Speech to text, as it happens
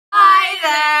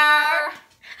there!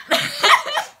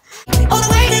 All the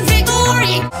way to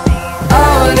victory!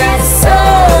 Oh, that's so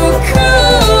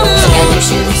cool! Get your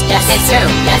shoes, yes, it's true,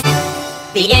 yes.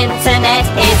 The internet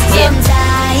is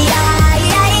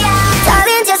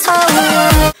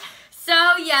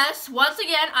So, yes, once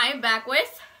again, I am back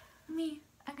with Me.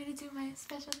 I'm gonna do my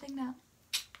special thing now.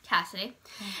 Kassidy.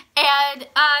 And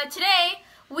today,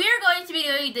 we are going to be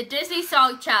doing the Disney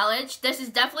Song Challenge. This is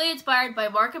definitely inspired by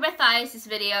Mark and Matthias'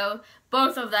 video,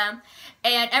 both of them.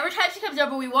 And every time she comes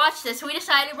over, we watch this. So we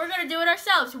decided we're going to do it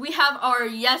ourselves. We have our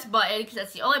yes button, because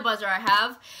that's the only buzzer I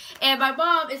have. And my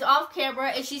mom is off camera,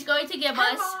 and she's going to give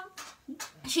us...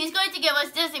 She's going to give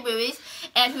us Disney movies,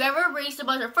 and whoever rings the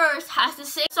buzzer first has to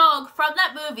sing a song from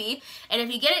that movie, and if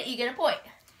you get it, you get a point.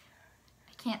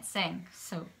 I can't sing,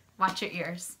 so watch your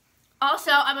ears.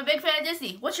 Also, I'm a big fan of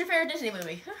Disney. What's your favorite Disney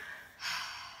movie?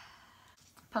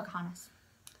 Pocahontas.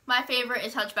 My favorite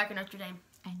is Hunchback of Notre Dame.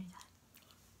 I knew that.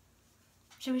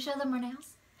 Should we show them our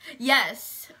nails?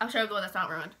 Yes. I'll show you the one that's not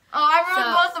ruined. Oh, I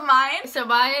ruined both of mine. So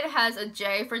mine has a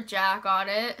J for Jack on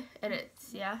it, and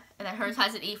it's, yeah. And then hers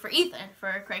has an E for Ethan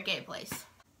for Craig Gameplays.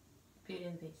 Beauty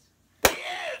and the Beast.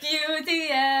 Beauty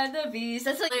and the Beast.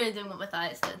 That's like literally doing what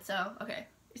Matthias did, so, okay.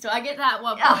 So I get that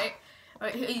 1 point.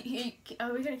 Wait,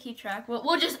 are we gonna keep track?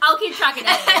 I'll keep track of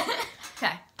it.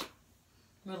 Okay.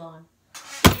 Mulan.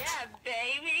 Yeah,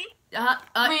 baby!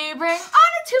 We bring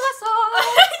honor to us all!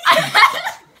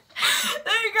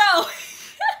 There you go!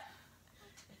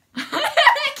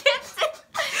 I can't sing.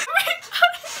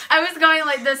 I was going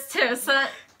like this too, so...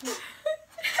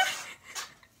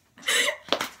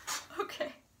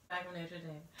 Okay. Back on Notre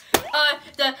Dame.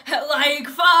 Like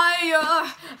fire,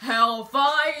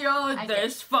 hellfire,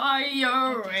 there's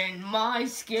fire in my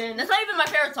skin. That's not even my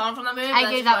favorite song from the movie.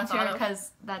 I gave that one to her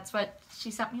because that's what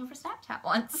she sent me over Snapchat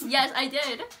once. Yes, I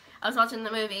did. I was watching the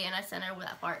movie and I sent her with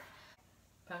that part.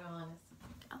 Pocahontas.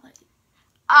 I'll let you.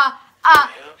 Oh,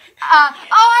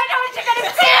 I know what you're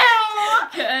gonna do!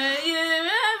 Can you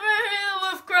ever hear the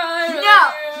wolf cry? No.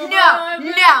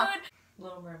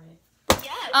 Little Mermaid.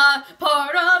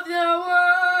 Part of the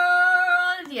world.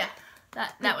 Yeah,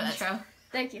 that was intro.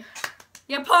 Thank you.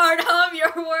 You're part of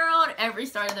your world. Every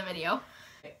start of the video.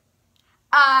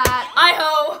 I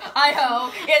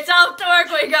ho. It's out to work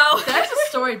we go. There's a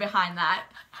story behind that.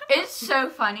 It's so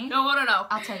funny. Don't want to know.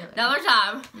 I'll tell you later. Another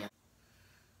time. Yeah.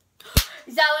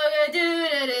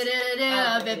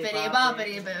 Bippity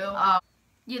boppity boo.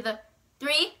 You the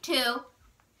 3, 2.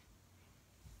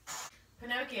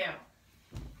 Pinocchio.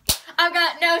 I've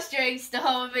got no strings to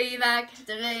hold me back.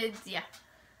 Yeah.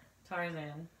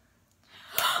 Tarzan.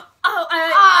 Oh,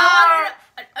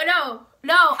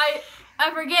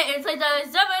 I forget. It's like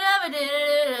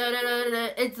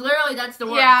it's literally that's the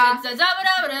word. Yeah. It's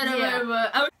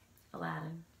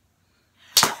Aladdin.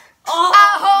 Oh.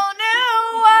 A whole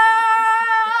new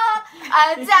world.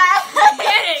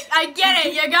 I get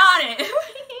it. You got it.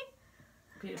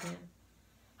 Peter Pan.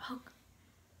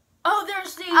 Oh,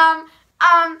 there's the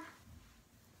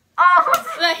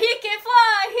he can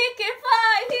fly.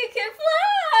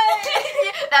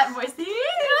 That voice.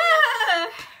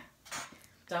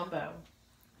 Dumbo.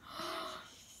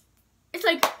 It's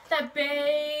like that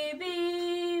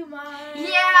baby, my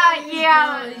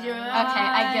Yeah. your Okay,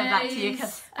 I give that to you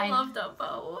because I love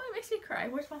Dumbo. It makes me cry.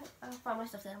 Where's my? I'll find my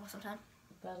stuffed animal sometime.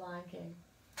 The Lion King.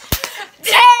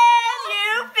 Can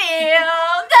you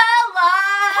feel the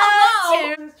love?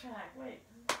 Hello. Who's track? Wait.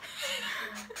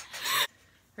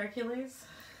 Hercules.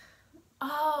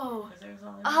 Oh.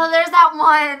 Oh, there's that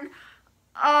one.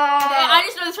 Oh. I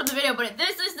just know this from the video, but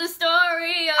this is the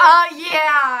story of... Oh,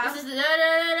 yeah. This is the...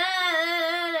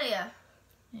 Yeah.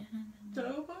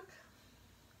 Doe Book?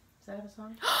 Does that have a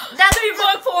song? That's the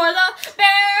book for the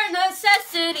bare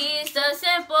necessities, the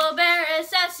simple bare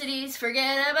necessities.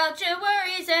 Forget about your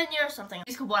worries and your something.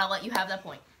 It's cool, but I'll let you have that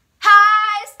point.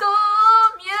 High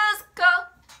School Musical.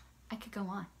 I could go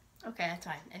on. Okay, that's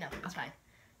fine. I know, that's fine.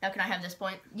 Now can I have this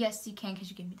point? Yes, you can because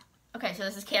you gave me that. Okay, so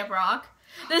this is Camp Rock.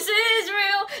 This is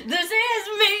real. This is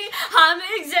me. I'm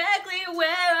exactly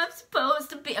where I'm supposed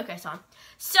to be. Okay, song.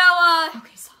 So,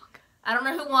 Okay, song. I don't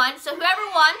know who won. So whoever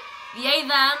won, yay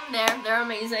them. They're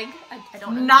amazing. I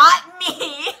don't know. Not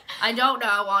me. I don't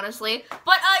know, honestly.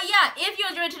 But, yeah, if you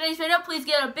enjoyed today's video, please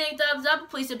give it a big thumbs up.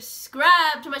 Please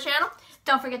subscribe to my channel.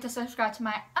 Don't forget to subscribe to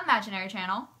my imaginary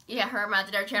channel. Yeah, her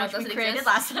imaginary channel Which we doesn't created exist.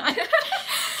 last time.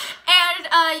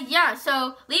 And, yeah,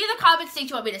 so leave in the comments things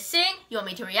you want me to sing, you want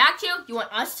me to react to, you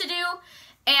want us to do.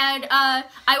 And I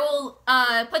will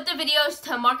put the videos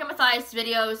to Mark and Matthias'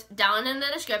 videos down in the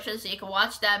description so you can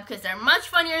watch them because they're much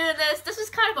funnier than this. This is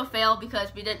kind of a fail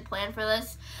because we didn't plan for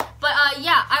this. But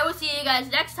yeah, I will see you guys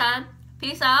next time.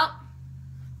 Peace out.